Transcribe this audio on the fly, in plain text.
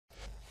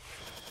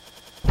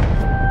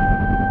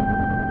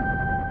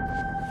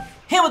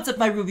Hey, what's up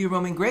my Ruby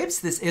Roman Grapes?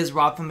 This is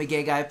Rob from The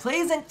Gay Guy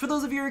Plays, and for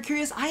those of you who are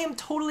curious, I am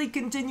totally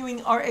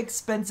continuing our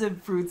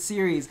expensive fruit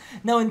series.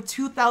 Now in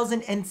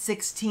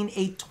 2016,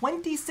 a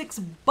 26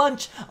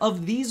 bunch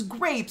of these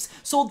grapes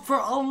sold for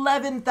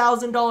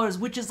 $11,000,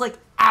 which is like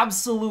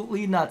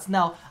absolutely nuts.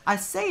 Now, I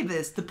say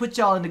this to put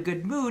y'all in a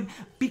good mood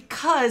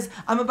because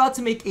I'm about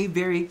to make a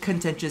very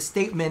contentious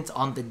statement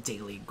on the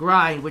daily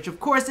grind, which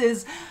of course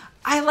is,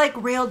 I like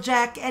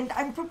Railjack, and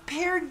I'm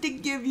prepared to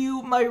give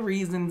you my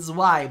reasons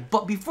why.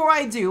 But before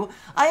I do,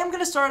 I am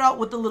going to start out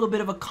with a little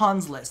bit of a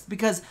cons list,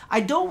 because I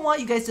don't want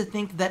you guys to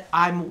think that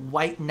I'm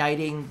white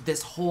knighting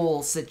this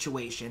whole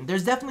situation.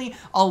 There's definitely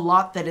a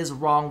lot that is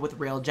wrong with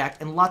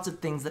Railjack, and lots of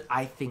things that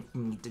I think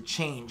need to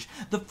change.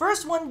 The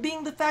first one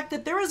being the fact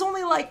that there is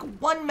only like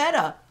one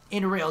meta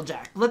in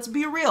Railjack. Let's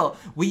be real.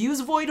 We use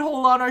Void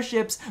Hole on our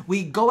ships,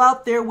 we go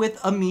out there with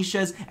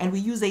Amishas, and we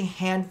use a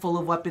handful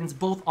of weapons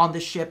both on the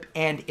ship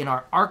and in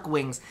our arc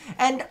wings.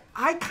 And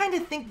I kind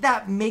of think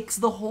that makes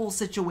the whole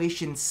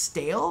situation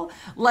stale.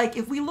 Like,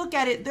 if we look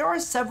at it, there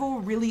are several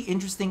really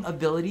interesting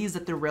abilities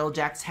that the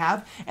Railjacks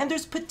have, and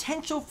there's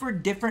potential for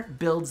different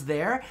builds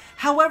there.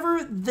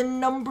 However, the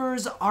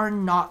numbers are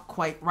not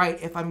quite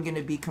right, if I'm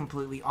gonna be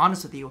completely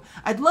honest with you.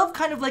 I'd love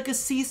kind of like a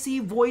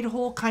CC Void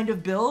Hole kind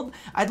of build.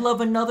 I'd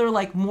love another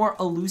like more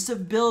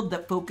elusive build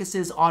that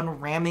focuses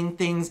on ramming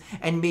things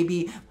and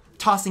maybe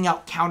tossing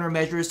out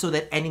countermeasures so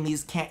that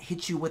enemies can't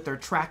hit you with their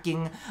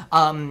tracking,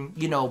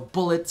 you know,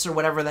 bullets or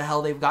whatever the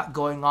hell they've got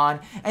going on,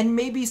 and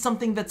maybe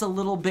something that's a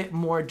little bit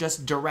more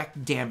just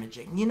direct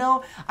damaging, you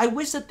know? I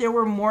wish that there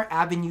were more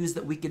avenues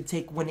that we could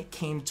take when it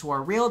came to our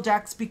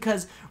Railjacks,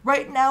 because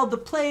right now the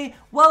play,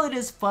 while it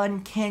is fun,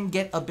 can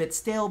get a bit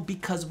stale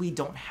because we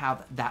don't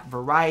have that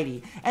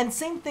variety. And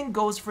same thing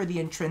goes for the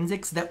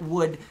intrinsics that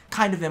would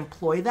kind of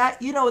employ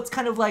that. You know, it's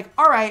kind of like,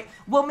 alright,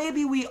 well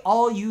maybe we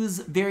all use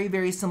very,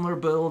 very similar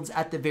builds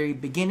at the very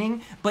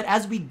beginning, but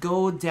as we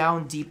go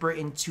down deeper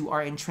into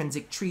our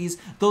intrinsic trees,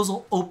 those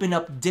will open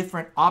up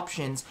different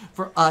options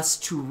for us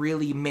to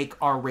really make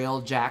our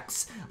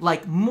Railjacks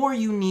like more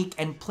unique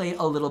and play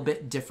a little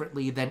bit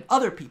differently than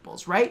other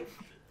people's, right?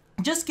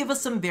 Just give us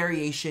some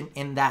variation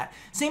in that.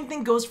 Same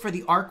thing goes for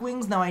the arc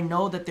wings. Now I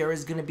know that there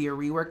is going to be a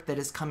rework that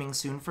is coming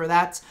soon for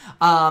that,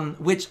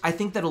 which I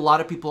think that a lot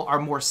of people are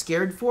more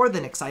scared for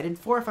than excited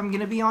for, if I'm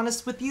going to be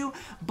honest with you.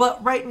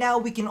 But right now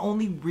we can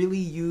only really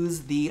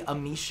use the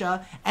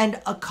Amisha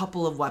and a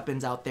couple of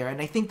weapons out there.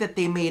 And I think that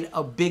they made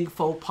a big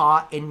faux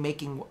pas in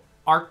making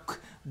arc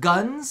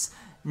guns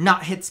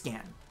not hit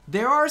scan.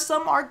 There are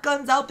some arc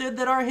guns out there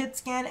that are hit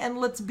scan, and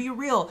let's be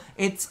real,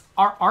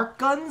 our arc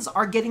guns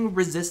are getting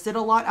resisted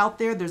a lot out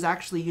there. There's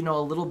actually, you know,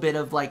 a little bit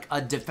of like a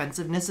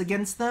defensiveness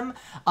against them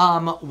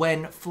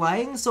when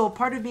flying. So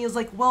part of me is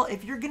like, well,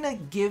 if you're gonna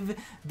give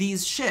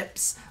these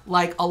ships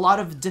like a lot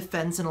of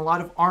defense and a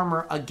lot of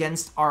armor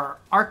against our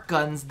arc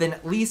guns, then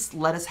at least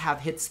let us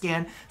have hit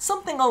scan,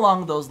 something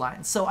along those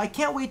lines. So I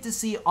can't wait to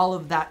see all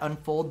of that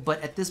unfold,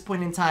 but at this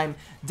point in time,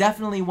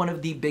 definitely one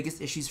of the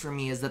biggest issues for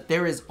me is that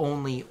there is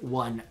only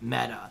one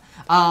meta.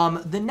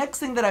 The next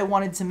thing that I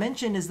wanted to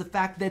mention is the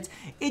fact that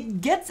it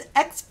gets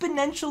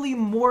exponentially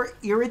more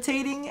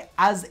irritating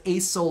as a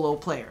solo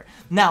player.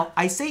 Now,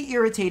 I say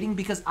irritating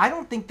because I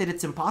don't think that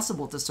it's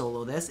impossible to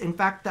solo this. In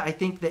fact, I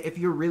think that if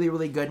you're really,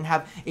 really good and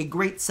have a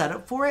great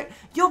setup for it,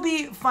 you'll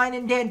be fine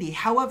and dandy.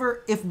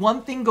 However, if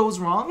one thing goes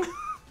wrong,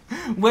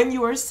 when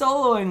you are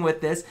soloing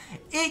with this,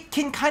 it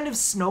can kind of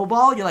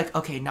snowball. You're like,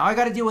 okay, now I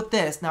gotta deal with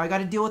this, now I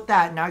gotta deal with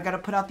that, now I gotta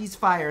put out these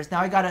fires, now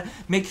I gotta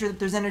make sure that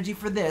there's energy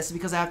for this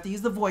because I have to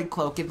use the void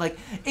cloak. And like,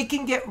 it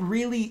can get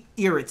really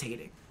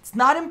irritating. It's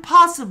not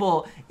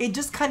impossible, it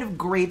just kind of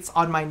grates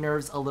on my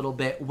nerves a little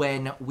bit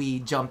when we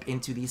jump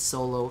into the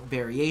solo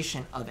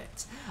variation of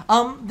it.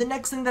 The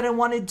next thing that I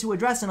wanted to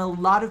address, and a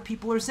lot of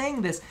people are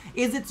saying this,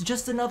 is it's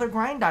just another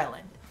grind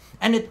island.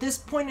 And at this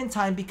point in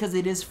time, because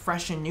it is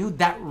fresh and new,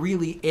 that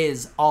really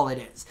is all it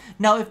is.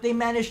 Now, if they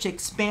manage to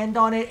expand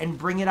on it and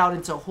bring it out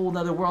into a whole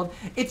nother world,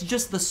 it's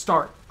just the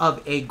start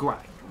of a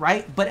grind,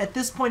 right? But at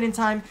this point in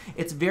time,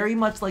 it's very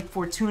much like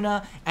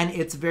Fortuna, and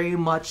it's very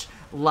much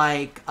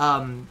like,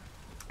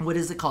 what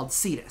is it called?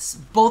 Cetus.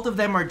 Both of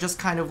them are just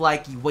kind of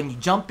like, when you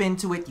jump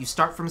into it, you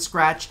start from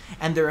scratch,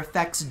 and their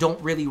effects don't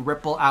really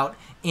ripple out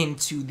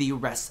into the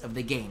rest of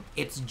the game.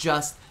 It's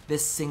just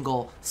this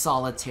single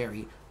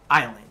solitary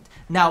island.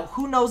 Now,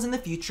 who knows in the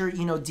future,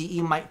 you know,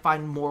 DE might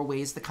find more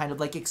ways to kind of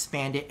like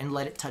expand it and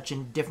let it touch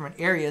in different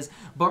areas.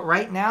 But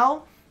right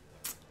now,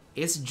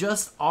 it's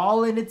just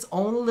all in its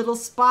own little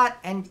spot,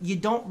 and you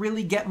don't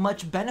really get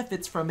much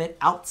benefits from it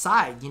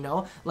outside, you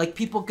know? Like,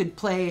 people could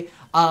play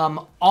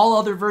all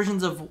other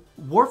versions of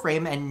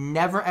Warframe and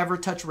never ever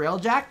touch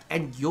Railjack,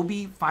 and you'll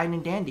be fine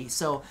and dandy.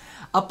 So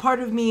a part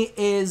of me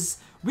is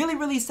really,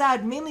 really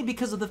sad, mainly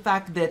because of the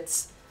fact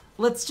that,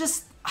 let's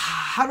just,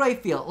 how do I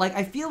feel? Like,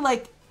 I feel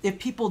like if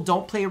people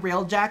don't play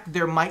Railjack,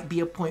 there might be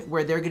a point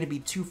where they're going to be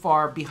too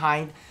far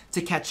behind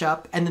to catch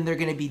up, and then they're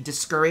going to be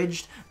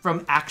discouraged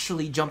from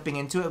actually jumping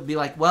into it. It'll be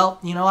like, well,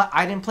 you know what,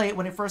 I didn't play it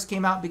when it first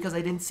came out because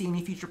I didn't see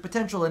any future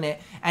potential in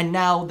it, and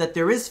now that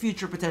there is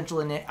future potential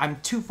in it, I'm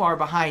too far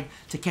behind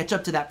to catch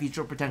up to that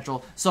future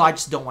potential, so I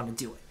just don't want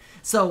to do it.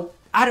 So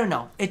I don't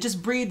know, it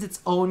just breeds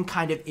its own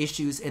kind of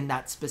issues in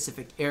that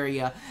specific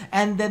area.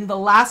 And then the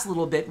last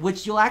little bit,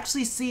 which you'll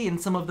actually see in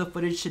some of the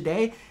footage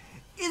today,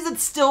 is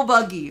it's still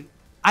buggy.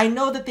 I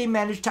know that they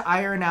managed to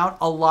iron out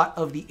a lot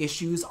of the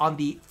issues on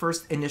the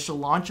first initial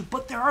launch,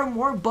 but there are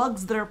more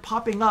bugs that are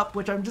popping up,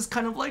 which I'm just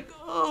kind of like,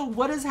 oh,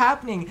 what is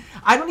happening?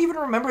 I don't even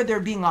remember there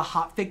being a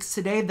hotfix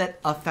today that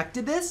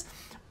affected this,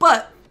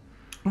 but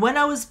when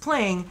I was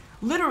playing,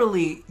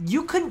 literally,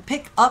 you couldn't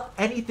pick up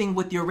anything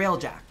with your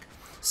Railjack.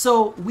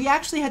 So we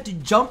actually had to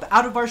jump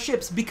out of our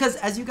ships because,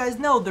 as you guys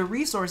know, the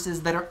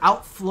resources that are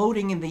out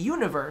floating in the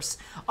universe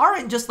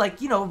aren't just like,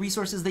 you know,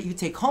 resources that you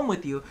take home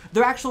with you.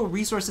 They're actual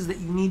resources that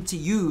you need to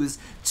use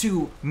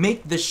to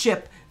make the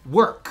ship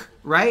work,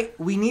 right?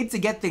 We need to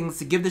get things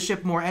to give the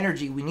ship more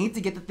energy. We need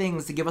to get the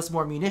things to give us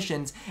more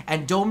munitions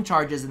and dome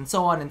charges and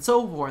so on and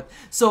so forth.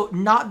 So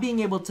not being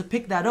able to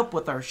pick that up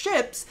with our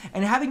ships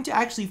and having to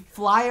actually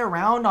fly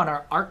around on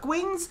our arc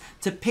wings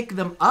to pick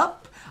them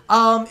up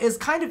is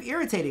kind of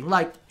irritating.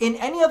 Like, in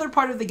any other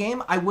part of the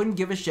game, I wouldn't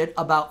give a shit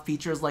about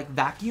features like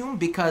vacuum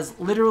because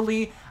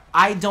literally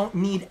I don't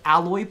need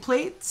alloy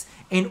plates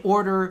in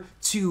order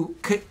to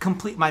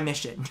complete my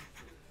mission.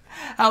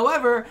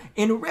 However,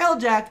 in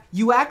Railjack,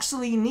 you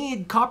actually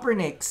need copper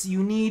nicks.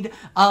 You need,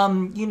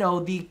 you know,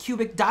 the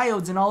cubic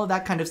diodes and all of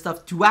that kind of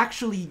stuff to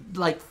actually,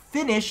 like,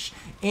 finish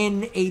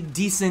in a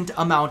decent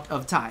amount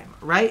of time,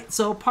 right?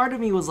 So part of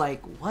me was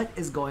like, what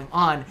is going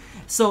on?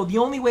 So the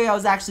only way I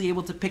was actually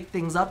able to pick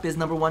things up is,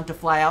 number one, to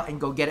fly out and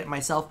go get it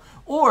myself,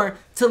 or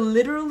to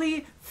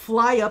literally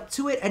fly up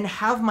to it and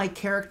have my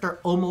character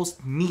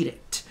almost meet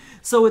it.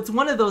 So it's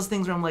one of those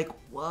things where I'm like,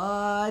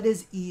 what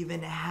is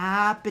even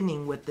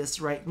happening with this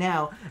right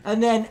now?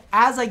 And then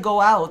as I go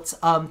out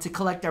to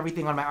collect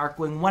everything on my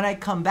Arcwing, when I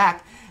come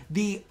back,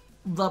 the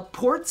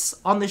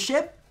ports on the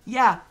ship,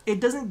 yeah, it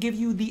doesn't give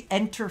you the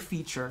enter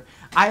feature.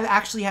 I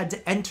actually had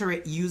to enter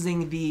it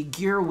using the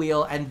gear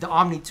wheel and the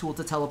Omni tool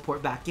to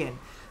teleport back in.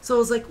 So I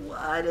was like,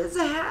 what is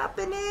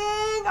happening?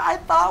 I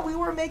thought we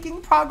were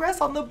making progress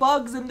on the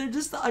bugs and they're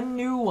just a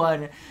new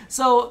one.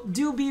 So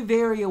do be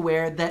very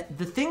aware that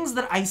the things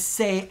that I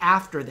say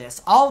after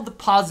this, all the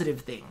positive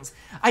things,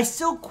 I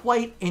still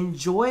quite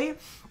enjoy,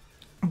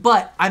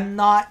 but I'm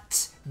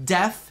not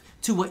deaf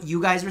to what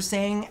you guys are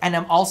saying, and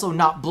I'm also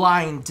not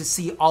blind to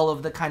see all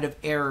of the kind of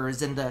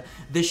errors and the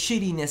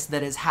shittiness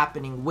that is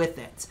happening with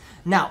it.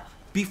 Now,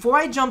 before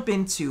I jump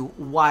into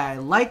why I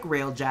like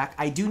Railjack,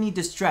 I do need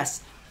to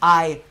stress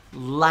I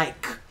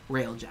like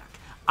Railjack.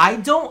 I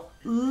don't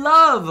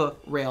love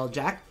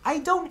Railjack. I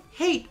don't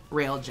hate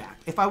Railjack.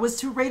 If I was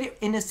to rate it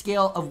in a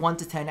scale of 1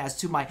 to 10 as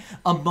to my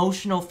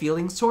emotional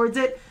feelings towards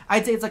it,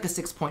 I'd say it's like a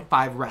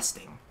 6.5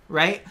 resting,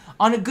 right?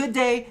 On a good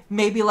day,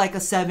 maybe like a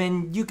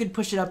 7. You could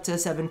push it up to a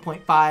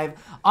 7.5.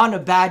 On a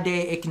bad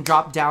day, it can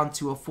drop down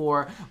to a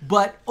 4.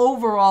 But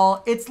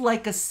overall, it's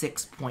like a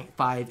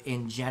 6.5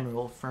 in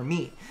general for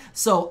me.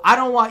 So I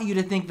don't want you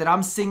to think that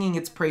I'm singing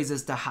its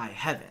praises to high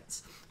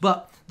heavens.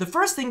 But the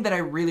first thing that I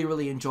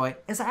really enjoy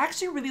is I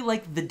actually really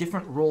like the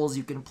different roles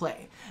you can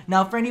play.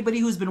 Now, for anybody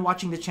who's been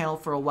watching the channel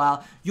for a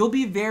while, you'll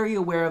be very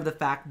aware of the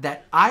fact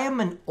that I am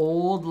an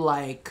old,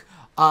 like,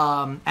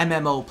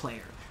 MMO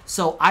player.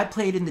 So I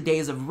played in the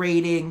days of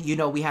raiding, you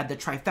know, we had the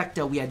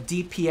trifecta, we had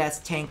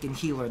DPS, tank, and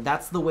healer.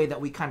 That's the way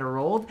that we kind of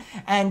rolled.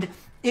 And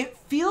it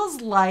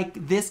feels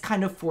like this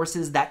kind of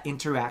forces that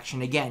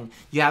interaction. Again,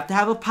 you have to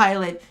have a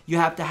pilot, you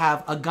have to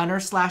have a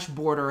gunner /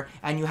 boarder,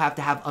 and you have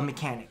to have a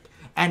mechanic.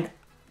 And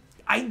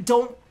I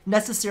don't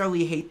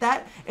necessarily hate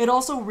that. It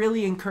also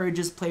really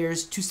encourages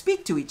players to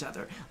speak to each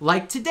other.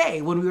 Like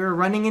today, when we were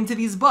running into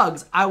these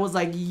bugs, I was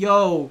like,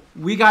 yo,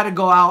 we gotta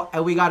go out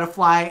and we gotta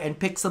fly and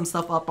pick some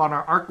stuff up on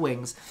our arc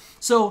wings.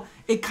 So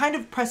it kind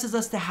of presses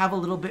us to have a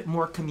little bit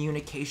more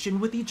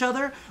communication with each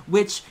other,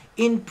 which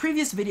in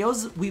previous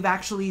videos, we've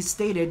actually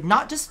stated,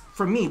 not just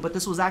for me, but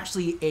this was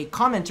actually a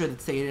commenter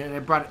that stated, and I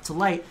brought it to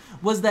light,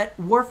 was that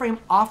Warframe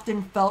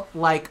often felt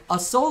like a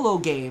solo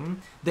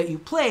game that you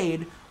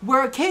played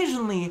where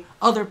occasionally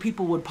other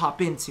people would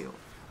pop into,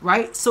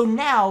 right? So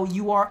now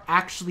you are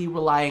actually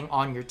relying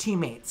on your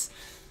teammates,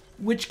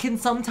 which can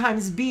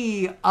sometimes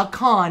be a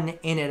con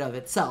in and of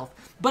itself.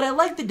 But I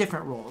like the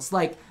different roles.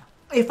 Like,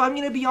 if I'm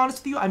going to be honest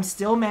with you, I'm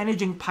still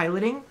managing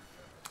piloting.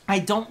 I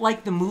don't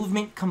like the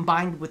movement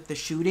combined with the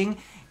shooting.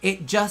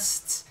 It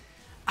just,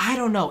 I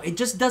don't know, it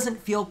just doesn't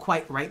feel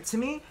quite right to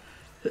me.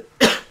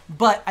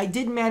 But I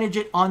did manage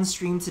it on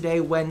stream today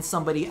when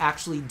somebody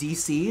actually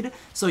DC'd,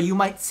 so you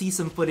might see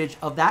some footage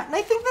of that. And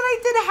I think that I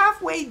did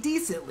halfway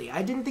decently.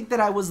 I didn't think that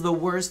I was the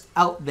worst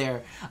out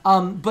there.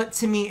 But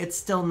to me, it's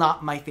still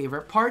not my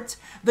favorite part.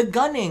 The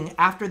gunning,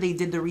 after they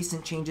did the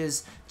recent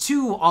changes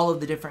to all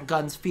of the different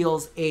guns,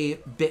 feels a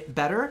bit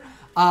better.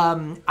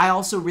 I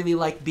also really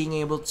like being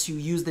able to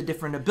use the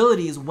different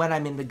abilities when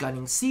I'm in the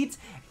gunning seat,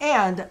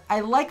 and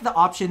I like the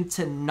option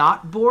to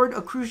not board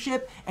a cruise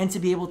ship and to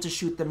be able to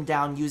shoot them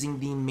down using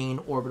the main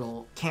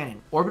orbital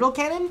cannon. Orbital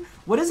cannon?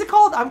 What is it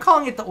called? I'm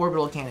calling it the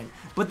orbital cannon.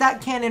 But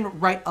that cannon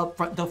right up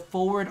front, the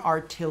forward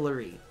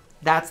artillery,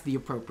 that's the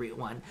appropriate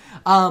one.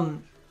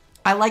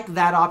 I like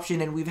that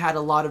option, and we've had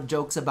a lot of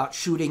jokes about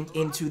shooting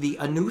into the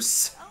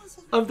anus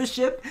of the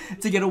ship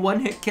to get a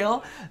one-hit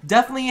kill.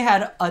 Definitely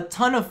had a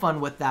ton of fun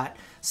with that.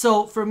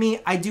 So for me,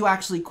 I do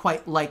actually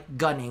quite like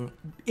gunning.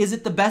 Is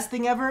it the best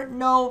thing ever?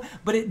 No,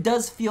 but it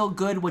does feel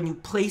good when you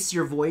place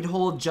your void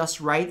hole just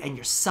right and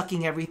you're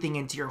sucking everything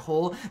into your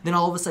hole. Then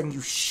all of a sudden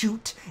you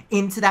shoot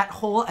into that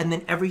hole and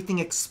then everything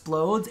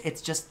explodes.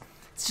 It's just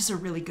a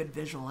really good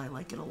visual. I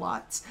like it a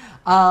lot.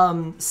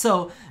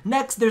 So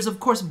next, there's of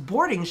course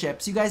boarding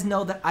ships. You guys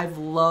know that I've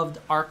loved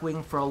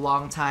Arcwing for a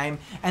long time,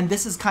 and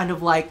this is kind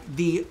of like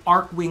the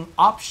Arcwing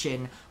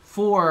option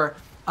for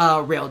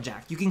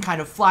Railjack. You can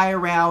kind of fly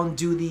around,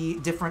 do the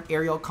different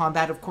aerial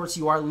combat. Of course,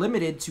 you are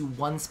limited to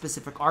one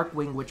specific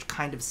Arcwing, which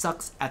kind of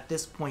sucks at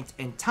this point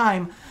in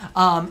time.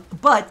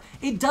 But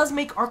it does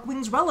make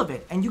Arcwings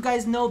relevant. And you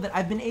guys know that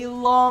I've been a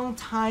long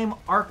time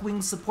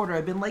Arcwing supporter.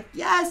 I've been like,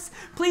 yes,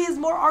 please,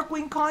 more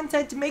Arcwing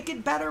content, make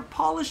it better,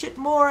 polish it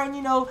more. And,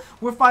 you know,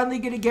 we're finally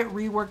going to get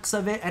reworks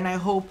of it. And I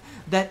hope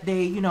that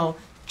they, you know,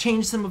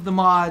 change some of the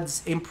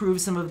mods, improve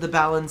some of the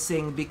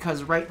balancing,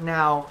 because right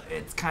now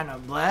it's kind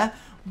of bleh.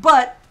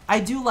 But I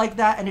do like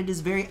that, and it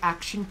is very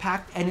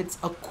action-packed, and it's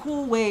a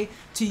cool way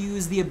to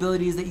use the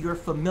abilities that you're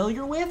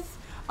familiar with,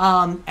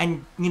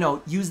 and, you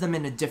know, use them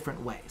in a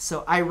different way.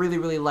 So I really,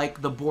 really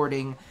like the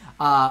boarding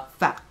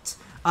fact.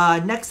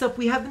 Next up,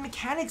 we have the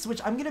mechanics,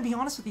 which I'm going to be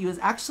honest with you is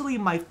actually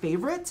my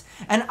favorite.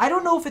 And I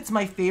don't know if it's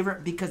my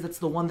favorite because it's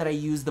the one that I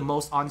use the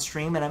most on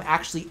stream and I'm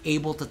actually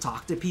able to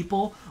talk to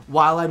people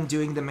while I'm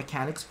doing the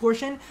mechanics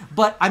portion.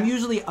 But I'm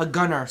usually a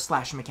gunner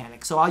 /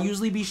 mechanic. So I'll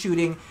usually be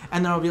shooting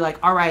and then I'll be like,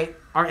 all right,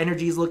 our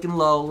energy is looking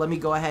low. Let me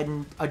go ahead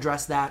and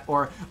address that.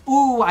 Or,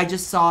 ooh, I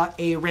just saw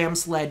a ram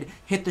sled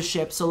hit the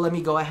ship, so let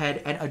me go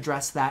ahead and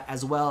address that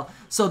as well.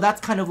 So that's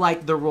kind of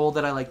like the role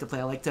that I like to play.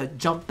 I like to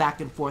jump back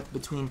and forth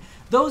between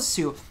those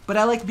two. But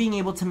I like being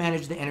able to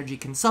manage the energy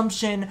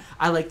consumption.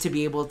 I like to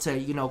be able to,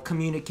 you know,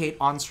 communicate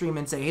on stream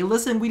and say, hey,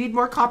 listen, we need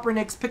more copper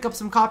nicks. Pick up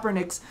some copper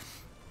nicks.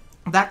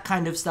 That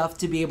kind of stuff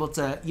to be able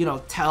to, you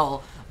know,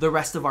 tell the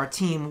rest of our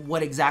team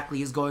what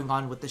exactly is going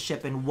on with the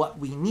ship and what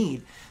we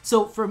need.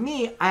 So for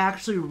me, I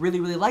actually really,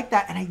 really like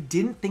that, and I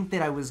didn't think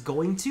that I was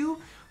going to,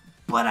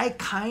 but I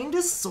kind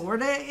of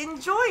sort of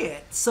enjoy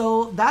it.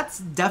 So that's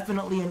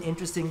definitely an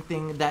interesting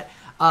thing that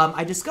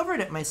I discovered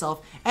it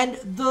myself. And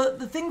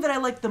the thing that I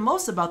like the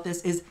most about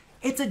this is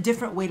it's a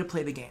different way to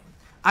play the game.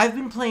 I've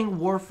been playing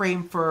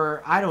Warframe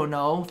for, I don't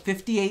know,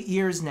 58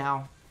 years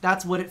now.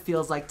 That's what it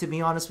feels like, to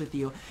be honest with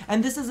you.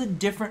 And this is a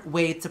different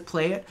way to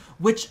play it,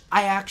 which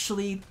I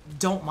actually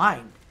don't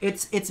mind.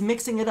 It's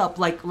mixing it up.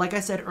 Like I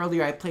said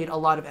earlier, I played a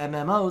lot of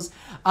MMOs,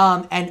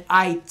 and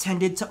I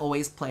tended to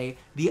always play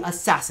the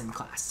assassin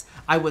class.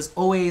 I was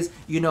always,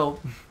 you know,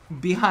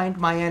 behind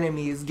my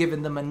enemies,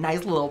 giving them a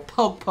nice little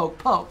poke, poke,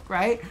 poke,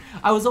 right?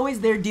 I was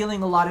always there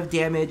dealing a lot of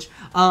damage,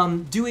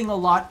 doing a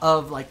lot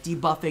of like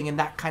debuffing and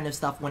that kind of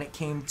stuff when it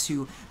came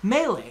to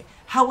melee.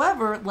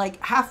 However,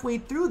 like halfway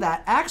through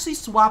that, I actually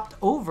swapped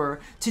over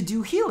to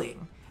do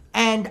healing.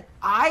 And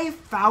I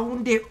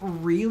found it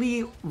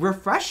really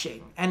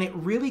refreshing, and it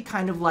really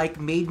kind of like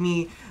made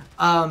me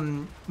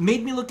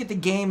look at the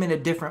game in a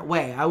different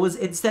way. I was,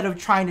 instead of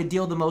trying to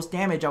deal the most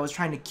damage, I was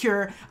trying to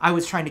cure. I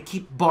was trying to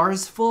keep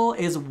bars full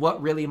is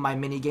what really my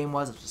mini game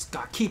was. I just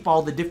got to keep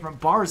all the different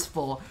bars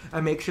full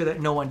and make sure that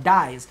no one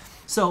dies.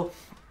 So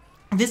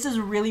this is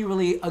really,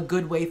 really a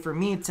good way for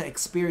me to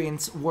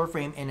experience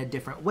Warframe in a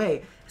different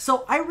way.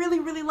 So I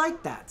really, really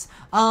like that.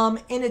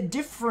 In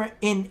addition,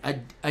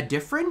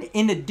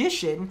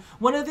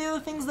 one of the other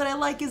things that I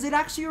like is it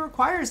actually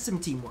requires some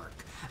teamwork.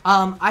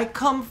 I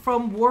come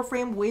from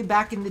Warframe way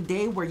back in the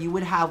day where you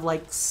would have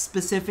like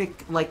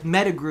specific like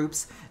meta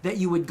groups that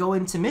you would go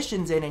into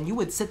missions in, and you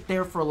would sit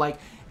there for like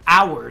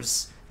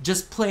hours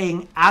just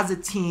playing as a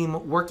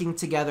team, working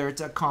together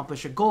to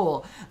accomplish a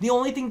goal. The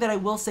only thing that I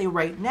will say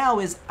right now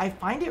is I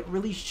find it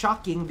really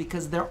shocking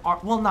because there are,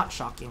 well, not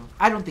shocking.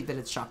 I don't think that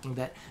it's shocking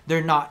that there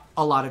are not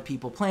a lot of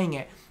people playing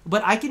it,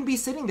 but I can be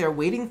sitting there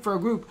waiting for a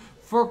group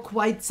for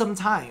quite some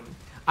time.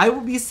 I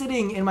will be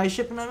sitting in my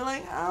ship and I'm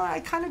like, oh,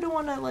 I kind of don't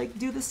want to like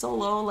do this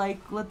solo,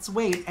 like let's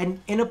wait. And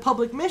in a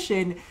public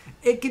mission,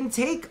 it can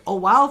take a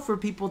while for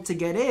people to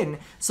get in.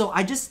 So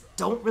I just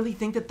don't really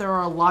think that there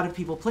are a lot of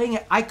people playing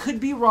it. I could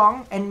be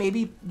wrong, and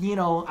maybe, you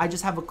know, I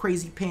just have a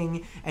crazy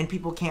ping and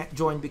people can't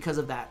join because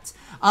of that.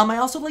 I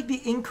also like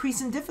the increase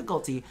in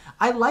difficulty.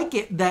 I like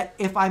it that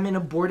if I'm in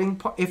a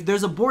if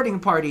there's a boarding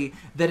party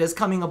that is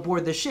coming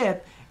aboard the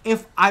ship,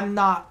 if I'm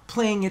not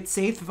playing it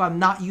safe, if I'm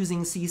not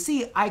using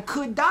CC, I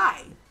could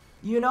die.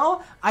 You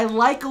know, I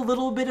like a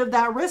little bit of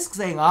that risk,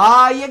 saying,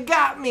 ah, you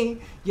got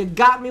me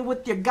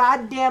with your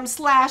goddamn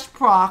slash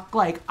proc.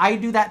 Like, I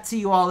do that to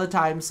you all the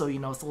time, so, you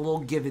know, it's a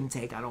little give and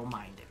take. I don't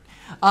mind it.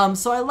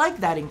 So I like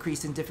that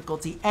increase in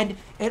difficulty, and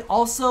it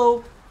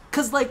also,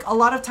 because like a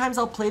lot of times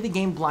I'll play the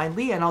game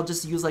blindly and I'll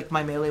just use like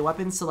my melee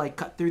weapons to like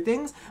cut through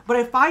things, but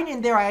I find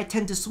in there I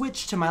tend to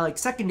switch to my like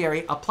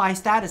secondary, apply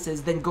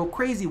statuses, then go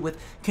crazy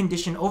with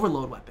condition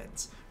overload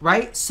weapons,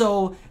 right?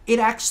 So it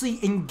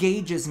actually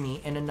engages me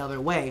in another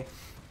way.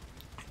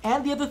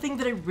 And the other thing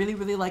that I really,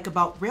 really like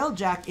about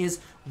Railjack is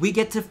we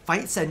get to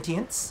fight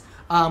sentience.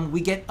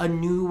 We get a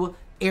new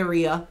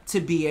area to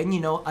be in, you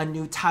know, a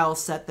new tile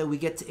set that we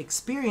get to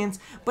experience,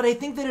 but I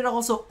think that it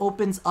also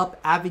opens up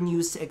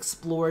avenues to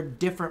explore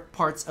different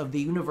parts of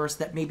the universe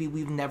that maybe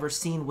we've never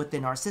seen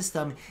within our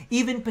system,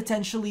 even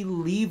potentially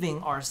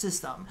leaving our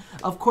system.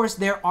 Of course,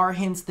 there are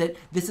hints that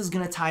this is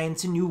going to tie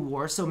into New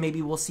War, so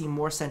maybe we'll see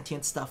more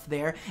sentient stuff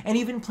there, and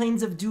even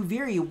Plains of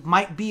Duviri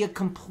might be a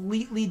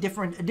completely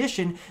different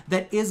edition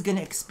that is going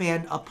to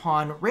expand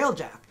upon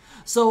Railjack.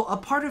 So a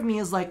part of me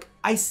is like,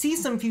 I see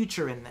some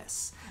future in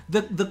this.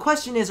 The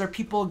question is, are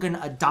people going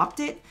to adopt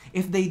it?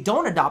 If they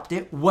don't adopt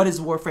it, what is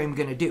Warframe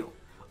going to do?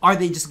 Are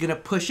they just going to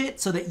push it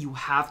so that you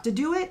have to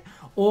do it?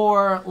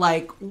 Or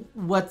like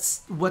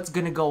what's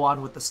going to go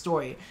on with the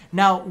story?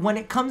 Now, when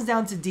it comes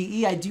down to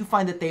DE, I do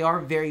find that they are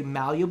very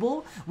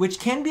malleable, which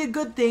can be a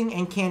good thing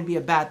and can be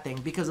a bad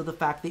thing because of the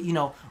fact that, you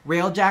know,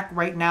 Railjack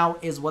right now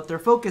is what they're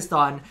focused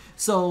on.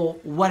 So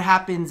what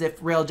happens if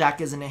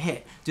Railjack isn't a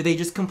hit? Do they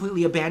just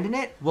completely abandon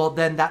it? Well,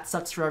 then that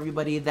sucks for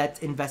everybody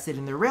that's invested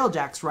in their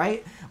Railjacks,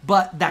 right?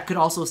 But that could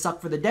also suck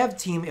for the dev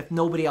team if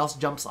nobody else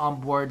jumps on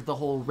board the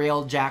whole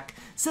Railjack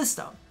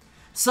system.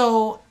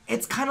 So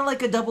it's kind of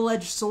like a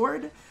double-edged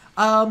sword,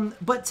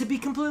 but to be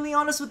completely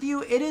honest with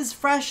you, it is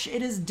fresh,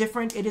 it is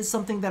different, it is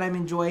something that I'm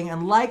enjoying,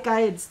 and like I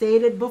had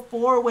stated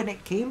before when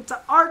it came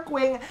to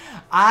Archwing,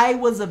 I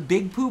was a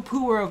big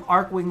poo-pooer of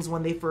Archwings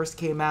when they first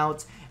came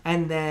out,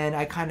 and then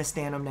I kind of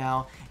stand them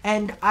now,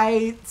 and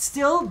I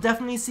still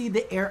definitely see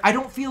the air. I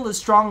don't feel as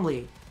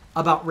strongly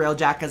about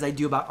Railjack as I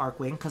do about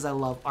Archwing, because I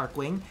love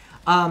Archwing,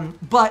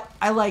 but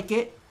I like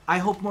it. I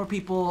hope more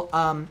people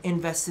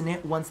invest in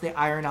it once they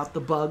iron out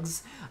the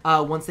bugs,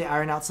 once they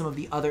iron out some of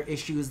the other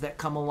issues that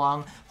come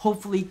along.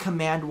 Hopefully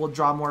Command will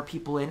draw more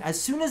people in.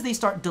 As soon as they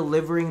start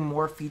delivering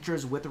more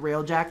features with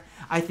Railjack,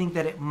 I think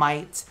that it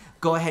might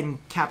go ahead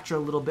and capture a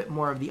little bit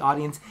more of the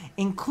audience,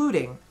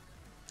 including,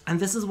 and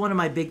this is one of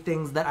my big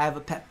things that I have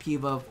a pet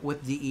peeve of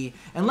with DE.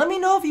 And let me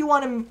know if you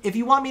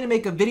want me to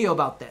make a video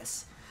about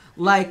this.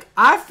 Like,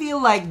 I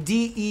feel like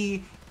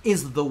DE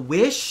is the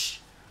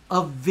Wish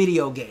of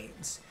video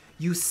games.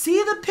 You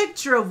see the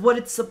picture of what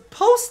it's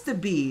supposed to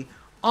be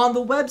on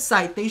the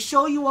website. They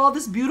show you all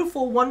this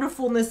beautiful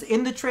wonderfulness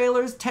in the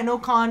trailers.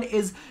 TennoCon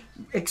is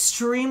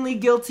extremely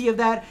guilty of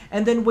that.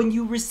 And then when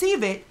you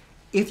receive it,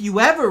 if you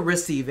ever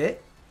receive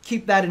it,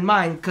 keep that in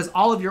mind because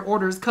all of your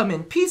orders come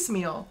in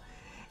piecemeal.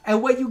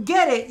 And when you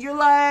get it, you're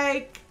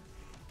like,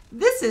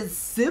 this is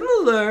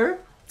similar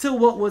to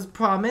what was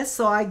promised,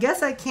 so I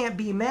guess I can't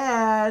be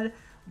mad,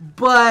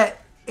 but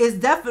it's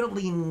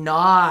definitely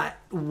not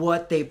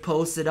what they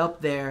posted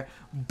up there.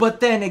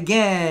 But then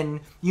again,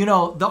 you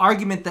know, the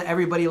argument that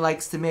everybody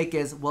likes to make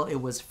is, well, it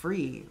was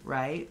free,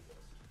 right?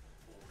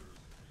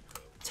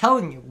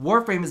 Telling you,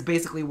 Warframe is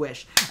basically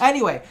Wish.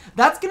 Anyway,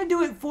 that's gonna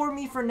do it for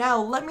me for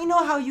now. Let me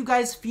know how you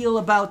guys feel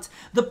about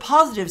the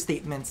positive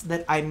statements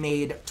that I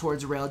made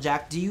towards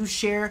Railjack. Do you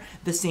share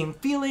the same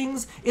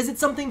feelings? Is it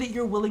something that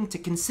you're willing to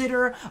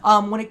consider?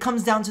 When it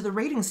comes down to the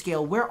rating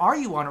scale, where are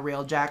you on a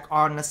Railjack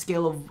on a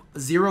scale of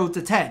 0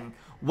 to 10?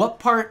 What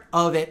part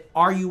of it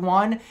are you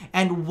on,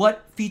 and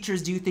what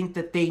features do you think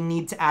that they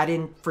need to add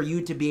in for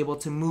you to be able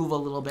to move a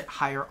little bit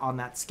higher on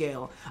that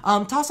scale?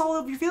 Toss all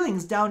of your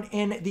feelings down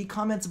in the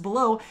comments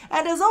below,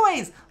 and as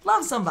always,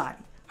 love somebody,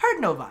 hurt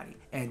nobody,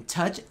 and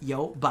touch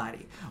your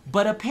body.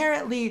 But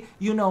apparently,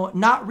 you know,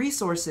 not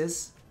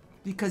resources,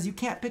 because you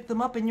can't pick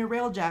them up in your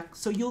Railjack,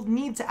 so you'll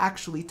need to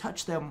actually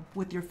touch them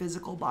with your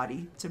physical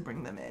body to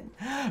bring them in.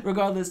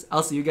 Regardless,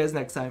 I'll see you guys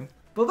next time.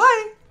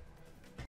 Bye-bye!